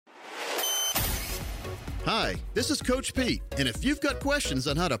Hi, this is Coach Pete, and if you've got questions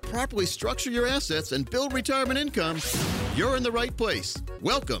on how to properly structure your assets and build retirement income, you're in the right place.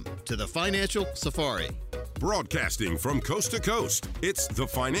 Welcome to the Financial Safari. Broadcasting from coast to coast, it's the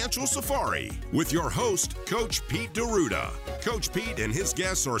Financial Safari with your host, Coach Pete D'Arruda. Coach Pete and his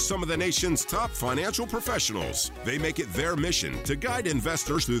guests are some of the nation's top financial professionals. They make it their mission to guide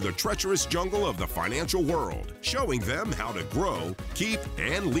investors through the treacherous jungle of the financial world, showing them how to grow, keep,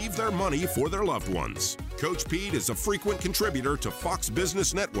 and leave their money for their loved ones. Coach Pete is a frequent contributor to Fox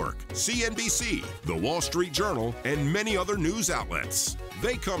Business Network, CNBC, The Wall Street Journal, and many other news outlets.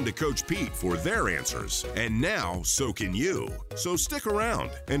 They come to Coach Pete for their answers, and now so can you. So stick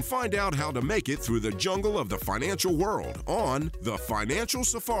around and find out how to make it through the jungle of the financial world on the Financial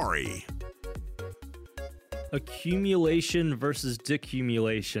Safari. Accumulation versus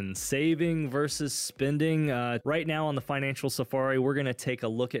decumulation, saving versus spending. Right now on the Financial Safari, we're going to take a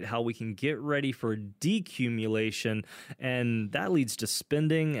look at how we can get ready for decumulation, and that leads to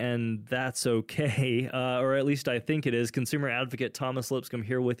spending, and that's okay, or at least I think it is. Consumer advocate Thomas Lipscomb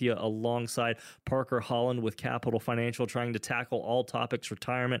here with you alongside Parker Holland with Capital Financial, trying to tackle all topics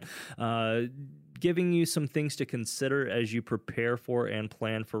retirement, giving you some things to consider as you prepare for and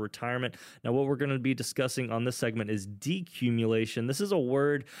plan for retirement. Now, what we're going to be discussing on this segment is decumulation. This is a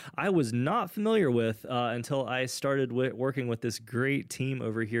word I was not familiar with until I started working with this great team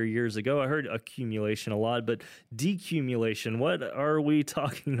over here years ago. I heard accumulation a lot, but decumulation, what are we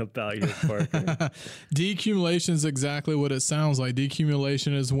talking about here, Parker? Decumulation is exactly what it sounds like.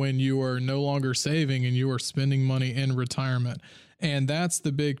 Decumulation is when you are no longer saving and you are spending money in retirement. And that's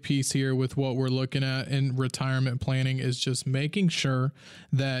the big piece here with what we're looking at in retirement planning, is just making sure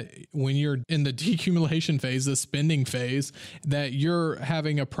that when you're in the decumulation phase, the spending phase, that you're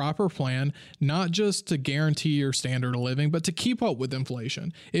having a proper plan, not just to guarantee your standard of living, but to keep up with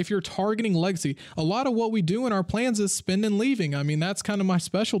inflation. If you're targeting legacy, a lot of what we do in our plans is spend and leaving. I mean, that's kind of my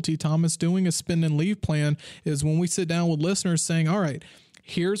specialty, Thomas. Doing a spend and leave plan is when we sit down with listeners saying, all right,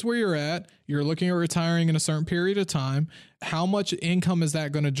 here's where you're at. You're looking at retiring in a certain period of time. How much income is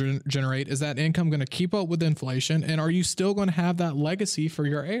that going to generate? Is that income going to keep up with inflation? And are you still going to have that legacy for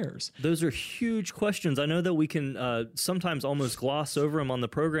your heirs? Those are huge questions. I know that we can sometimes almost gloss over them on the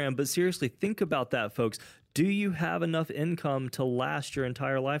program, but seriously, think about that, folks. Do you have enough income to last your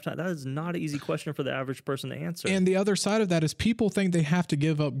entire lifetime? That is not an easy question for the average person to answer. And the other side of that is people think they have to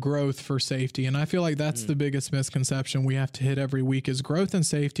give up growth for safety. And I feel like that's the biggest misconception we have to hit every week, is growth and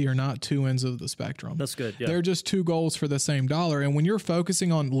safety are not two ends of the spectrum. That's good. Yeah. They're just two goals for the same dollar. And when you're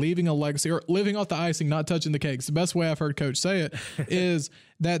focusing on leaving a legacy or living off the icing, not touching the cakes, the best way I've heard Coach say it is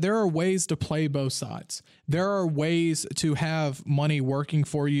that there are ways to play both sides. There are ways to have money working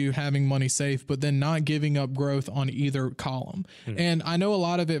for you, having money safe, but then not giving up growth on either column. And I know a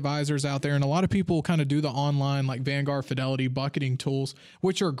lot of advisors out there and a lot of people kind of do the online like Vanguard, Fidelity, bucketing tools,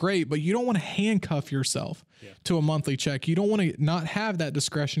 which are great, but you don't want to handcuff yourself to a monthly check. You don't want to not have that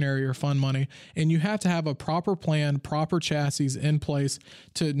discretionary or fun money. And you have to have a proper plan, proper chassis in place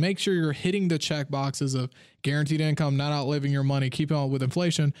to make sure you're hitting the check boxes of guaranteed income, not outliving your money, keeping up with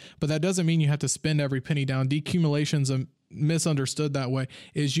inflation. But that doesn't mean you have to spend every penny down. Decumulation's misunderstood that way,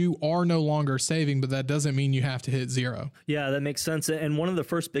 is you are no longer saving, but that doesn't mean you have to hit zero. Yeah, that makes sense. And one of the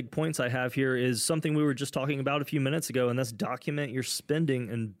first big points I have here is something we were just talking about a few minutes ago, and that's document your spending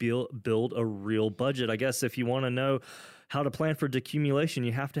and build a real budget. I guess if you want to know how to plan for decumulation,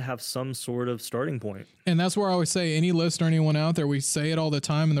 you have to have some sort of starting point. And that's where I always say, any listener, anyone out there, we say it all the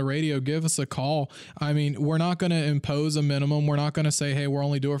time in the radio, give us a call. I mean, we're not going to impose a minimum. We're not going to say, hey, we're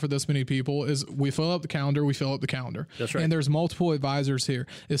only doing it for this many people. Is we fill up the calendar, we fill up the calendar. That's right. And there's multiple advisors here.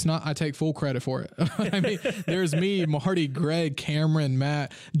 It's not, I take full credit for it. I mean, there's me, Marty, Greg, Cameron,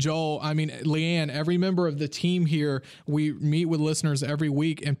 Matt, Joel, I mean, Leanne, every member of the team here. We meet with listeners every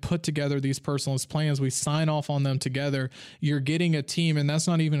week and put together these personalized plans. We sign off on them together. You're getting a team, and that's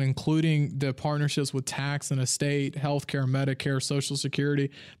not even including the partnerships with tax and estate, healthcare, Medicare, Social Security.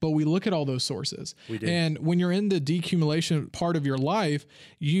 But we look at all those sources. We do. And when you're in the decumulation part of your life,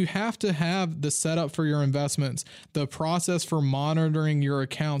 you have to have the setup for your investments, the process for monitoring your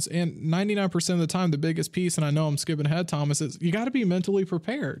accounts. And 99% of the time, the biggest piece, and I know I'm skipping ahead, Thomas, is you got to be mentally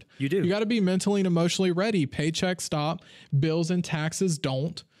prepared. You do. You got to be mentally and emotionally ready. Paychecks stop, bills and taxes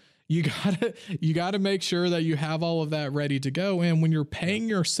don't. You gotta make sure that you have all of that ready to go. And when you're paying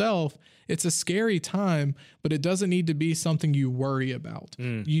yourself, it's a scary time, but it doesn't need to be something you worry about.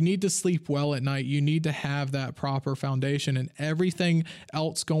 You need to sleep well at night. You need to have that proper foundation, and everything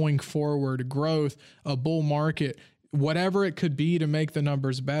else going forward, growth, a bull market, whatever it could be to make the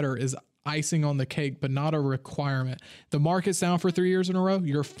numbers better, is icing on the cake, but not a requirement. The market's down for 3 years in a row,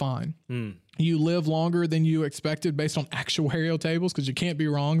 you're fine. You live longer than you expected based on actuarial tables, because you can't be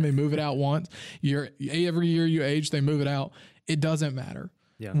wrong. They move it out once. Every year you age, they move it out. It doesn't matter.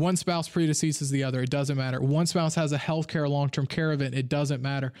 Yeah. One spouse predeceases the other. It doesn't matter. One spouse has a healthcare long-term care event. It doesn't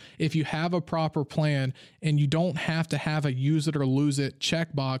matter. If you have a proper plan, and you don't have to have a use it or lose it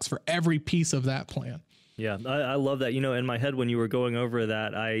checkbox for every piece of that plan. Yeah, I love that. In my head when you were going over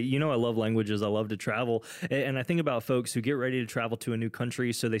that, I love languages. I love to travel. And I think about folks who get ready to travel to a new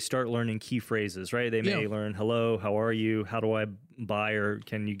country. So they start learning key phrases, right? They may learn, hello, how are you? How do I buy, or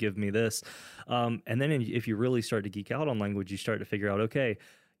can you give me this? And then if you really start to geek out on language, you start to figure out, okay,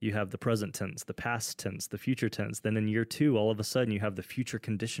 you have the present tense, the past tense, the future tense. Then in year 2, all of a sudden you have the future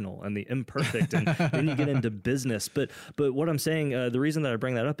conditional and the imperfect, and then you get into business. But what I'm saying, the reason that I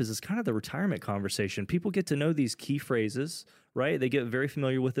bring that up is it's kind of the retirement conversation. People get to know these key phrases, right? They get very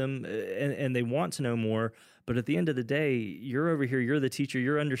familiar with them, and they want to know more. But at the end of the day, you're over here, you're the teacher,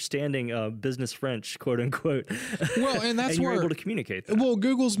 you're understanding business French, quote unquote. Well, and that's and where you're able to communicate that. Well,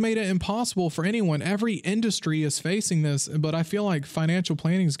 Google's made it impossible for anyone. Every industry is facing this, but I feel like financial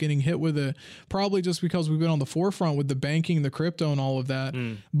planning is getting hit with it, probably just because we've been on the forefront with the banking, the crypto, and all of that.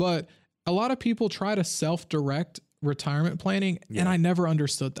 But a lot of people try to self-direct retirement planning, and I never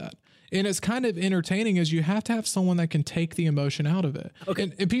understood that. And it's kind of entertaining, as you have to have someone that can take the emotion out of it. Okay.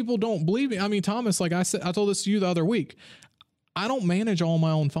 And people don't believe me. I mean, Thomas, like I said, I told this to you the other week, I don't manage all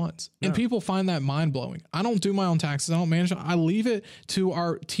my own funds. And people find that mind blowing. I don't do my own taxes. I don't manage it. I leave it to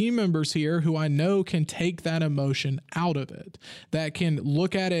our team members here who I know can take that emotion out of it, that can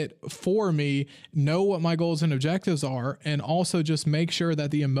look at it for me, know what my goals and objectives are, and also just make sure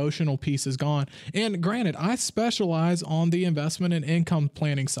that the emotional piece is gone. And granted, I specialize on the investment and income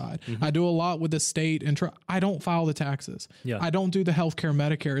planning side. I do a lot with the state, and I don't file the taxes. I don't do the healthcare,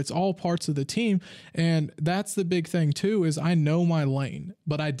 Medicare. It's all parts of the team. And that's the big thing too, is I know my lane,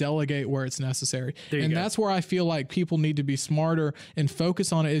 but I delegate where it's necessary. And that's where I feel like people need to be smarter and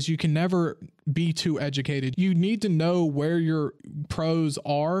focus on it, is you can never be too educated. You need to know where your pros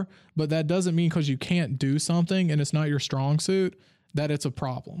are, but that doesn't mean because you can't do something and it's not your strong suit that it's a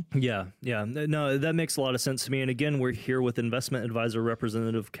problem. Yeah. No, that makes a lot of sense to me. And again, we're here with investment advisor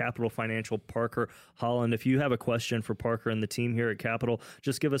representative Capital Financial, Parker Holland. If you have a question for Parker and the team here at Capital,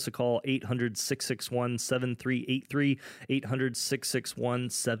 just give us a call, 800-661-7383,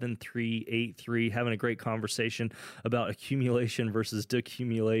 800-661-7383. Having a great conversation about accumulation versus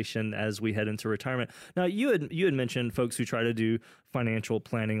decumulation as we head into retirement. Now, you had mentioned folks who try to do financial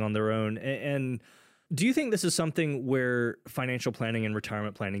planning on their own, and do you think this is something where financial planning and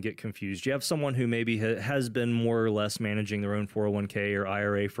retirement planning get confused? You have someone who maybe has been more or less managing their own 401k or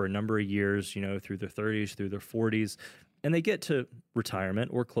IRA for a number of years, through their 30s, through their 40s, and they get to retirement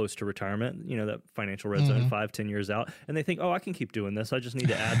or close to retirement, that financial red zone, 5-10 years out, and they think, oh, I can keep doing this. I just need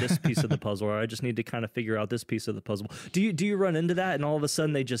to add this piece of the puzzle, or I just need to kind of figure out this piece of the puzzle. Do you run into that, and all of a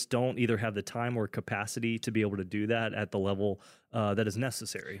sudden they just don't either have the time or capacity to be able to do that at the level that is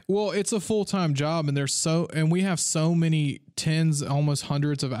necessary? Well, it's a full-time job, and we have so many tens, almost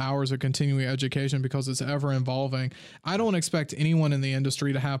hundreds of hours of continuing education because it's ever evolving. I don't expect anyone in the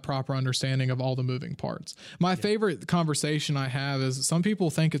industry to have proper understanding of all the moving parts. My favorite conversation I have is some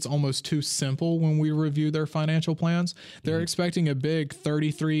people think it's almost too simple when we review their financial plans. They're expecting a big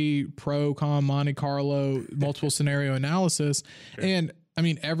 33 pro, con, Monte Carlo, multiple scenario analysis. And I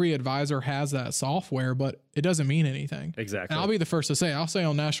mean, every advisor has that software, but it doesn't mean anything. Exactly. And I'll be the first to say, I'll say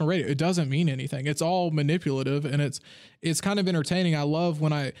on national radio, it doesn't mean anything. It's all manipulative, and it's kind of entertaining. I love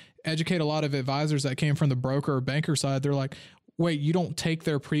when I educate a lot of advisors that came from the broker or banker side. They're like, wait, you don't take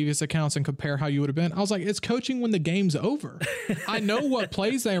their previous accounts and compare how you would have been? I was like, it's coaching when the game's over. I know what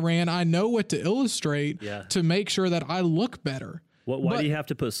plays they ran. I know what to illustrate to make sure that I look better. Why do you have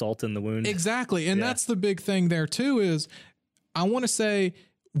to put salt in the wound? Exactly. And that's the big thing there too, is I want to say,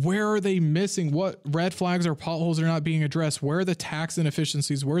 where are they missing? What red flags or potholes are not being addressed? Where are the tax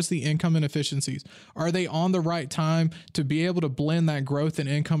inefficiencies? Where's the income inefficiencies? Are they on the right time to be able to blend that growth and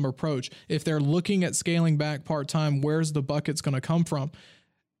income approach? If they're looking at scaling back part-time, where's the buckets going to come from?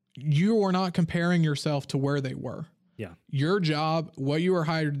 You are not comparing yourself to where they were. Yeah. Your job, what you are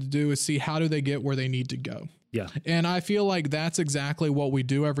hired to do, is see how do they get where they need to go. Yeah. And I feel like that's exactly what we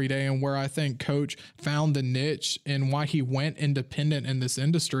do every day, and where I think Coach found the niche and why he went independent in this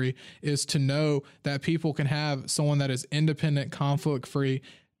industry is to know that people can have someone that is independent, conflict free,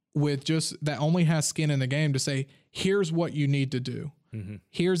 with just that only has skin in the game to say, here's what you need to do.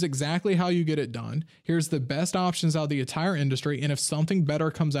 Here's exactly how you get it done. Here's the best options out of the entire industry. And if something better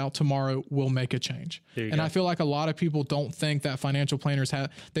comes out tomorrow, we'll make a change. And I feel like a lot of people don't think that financial planners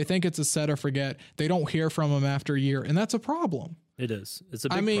they think it's a set or forget. They don't hear from them after a year. And that's a problem. It is. It's a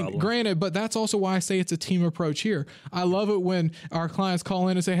big problem. Granted, but that's also why I say it's a team approach here. I love it when our clients call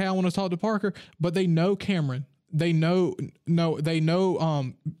in and say, hey, I want to talk to Parker, but they know Cameron. They know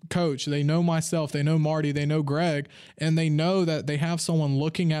Coach, they know myself, they know Marty, they know Greg, and they know that they have someone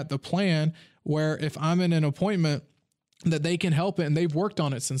looking at the plan where if I'm in an appointment that they can help it, and they've worked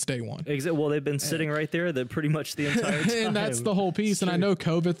on it since day one. Well, they've been sitting right there pretty much the entire time. And that's the whole piece. And I know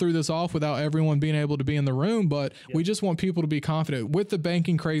COVID threw this off without everyone being able to be in the room, but we just want people to be confident with the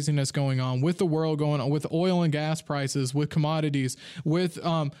banking craziness going on, with the world going on, with oil and gas prices, with commodities, with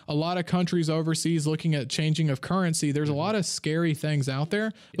a lot of countries overseas looking at changing of currency. There's a lot of scary things out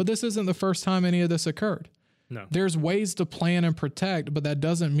there, but this isn't the first time any of this occurred. No. There's ways to plan and protect, but that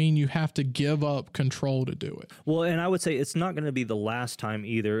doesn't mean you have to give up control to do it. Well, and I would say it's not going to be the last time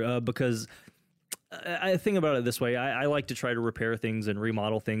either, because I think about it this way. I like to try to repair things and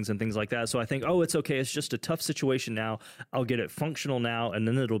remodel things and things like that. So I think, it's okay. It's just a tough situation now. I'll get it functional now, and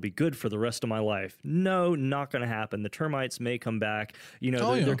then it'll be good for the rest of my life. No, not going to happen. The termites may come back.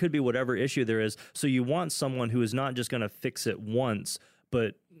 There could be whatever issue there is. So you want someone who is not just going to fix it once,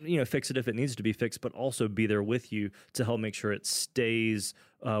 but fix it if it needs to be fixed, but also be there with you to help make sure it stays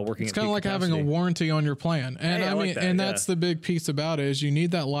working. It's kind of like having a warranty on your plan. And that's the big piece about it is you need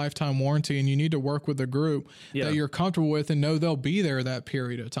that lifetime warranty, and you need to work with a group that you're comfortable with and know they'll be there that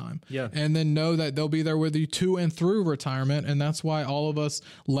period of time. Yeah. And then know that they'll be there with you to and through retirement. And that's why all of us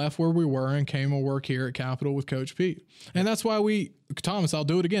left where we were and came to work here at Capital with Coach Pete. And that's why Thomas, I'll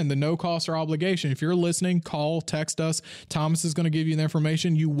do it again. The no cost or obligation. If you're listening, call, text us. Thomas is going to give you the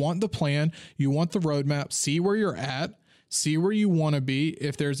information. You want the plan. You want the roadmap. See where you're at. See where you want to be.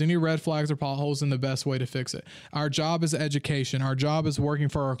 If there's any red flags or potholes, and the best way to fix it. Our job is education. Our job is working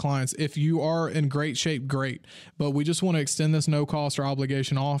for our clients. If you are in great shape, great. But we just want to extend this no cost or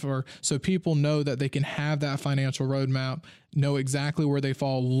obligation offer so people know that they can have that financial roadmap, know exactly where they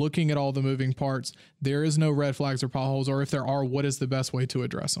fall, looking at all the moving parts. There is no red flags or potholes, or if there are, what is the best way to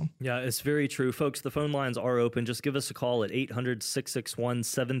address them? Yeah, it's very true. Folks, the phone lines are open. Just give us a call at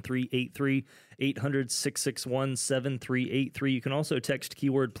 800-661-7383, 800-661-7383. You can also text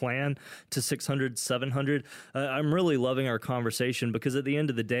keyword plan to 600-700. I'm really loving our conversation because at the end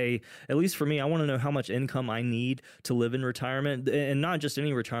of the day, at least for me, I want to know how much income I need to live in retirement, and not just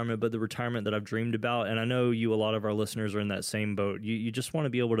any retirement, but the retirement that I've dreamed about. And I know a lot of our listeners are in that same boat. You just want to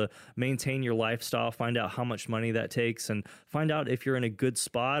be able to maintain your lifestyle, find out how much money that takes, and find out if you're in a good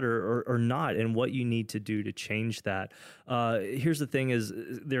spot or not, and what you need to do to change that. Here's the thing is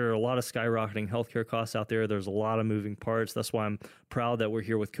there are a lot of skyrocketing healthcare costs out there. There's a lot of moving parts. That's why I'm proud that we're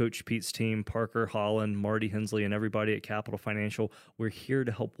here with Coach Pete's team, Parker, Holland, Marty Hensley, and everybody at Capital Financial. We're here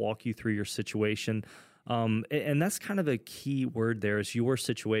to help walk you through your situation. And that's kind of a key word there is your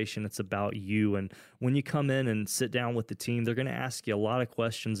situation. It's about you. And when you come in and sit down with the team, they're going to ask you a lot of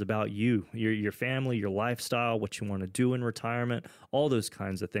questions about you, your family, your lifestyle, what you want to do in retirement, all those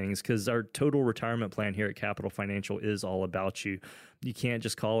kinds of things. Because our total retirement plan here at Capital Financial is all about you. You can't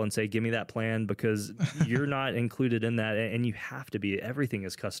just call and say, give me that plan, because you're not included in that. And you have to be. Everything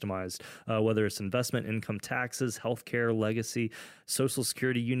is customized, whether it's investment, income taxes, healthcare, legacy, Social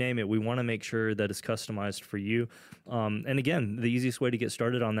Security, you name it. We want to make sure that it's customized for you. And again, the easiest way to get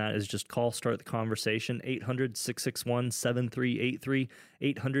started on that is just call, start the conversation, 800-661-7383,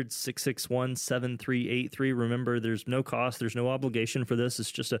 800-661-7383. Remember, there's no cost, there's no obligation for this.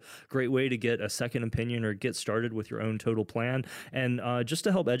 It's just a great way to get a second opinion or get started with your own total plan. And just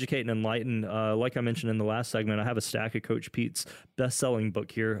to help educate and enlighten, like I mentioned in the last segment, I have a stack of Coach Pete's best-selling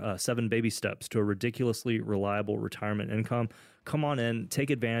book here, 7 Baby Steps to a Ridiculously Reliable Retirement Income. Come on in, take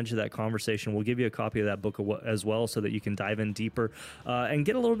advantage of that conversation. We'll give you a copy of that book as well so that you can dive in deeper and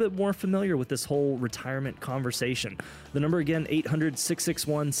get a little bit more familiar with this whole retirement conversation. The number again,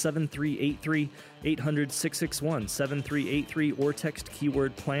 800-661-7383, 800-661-7383, or text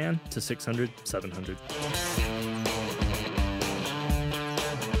keyword plan to 600-700.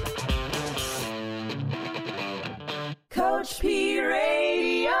 Coach P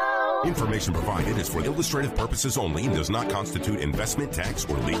Radio. Information provided is for illustrative purposes only and does not constitute investment, tax,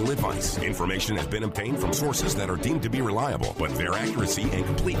 or legal advice. Information has been obtained from sources that are deemed to be reliable, but their accuracy and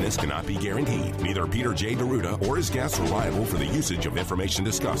completeness cannot be guaranteed. Neither Peter J. Deruta or his guests are liable for the usage of information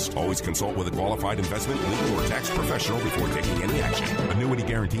discussed. Always consult with a qualified investment, legal, or tax professional before taking any action. Annuity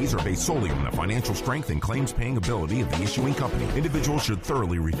guarantees are based solely on the financial strength and claims-paying ability of the issuing company. Individuals should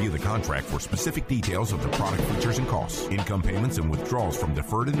thoroughly review the contract for specific details of the product features and costs. Income payments and withdrawals from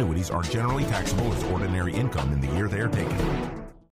deferred annuities are generally taxable as ordinary income in the year they are taken.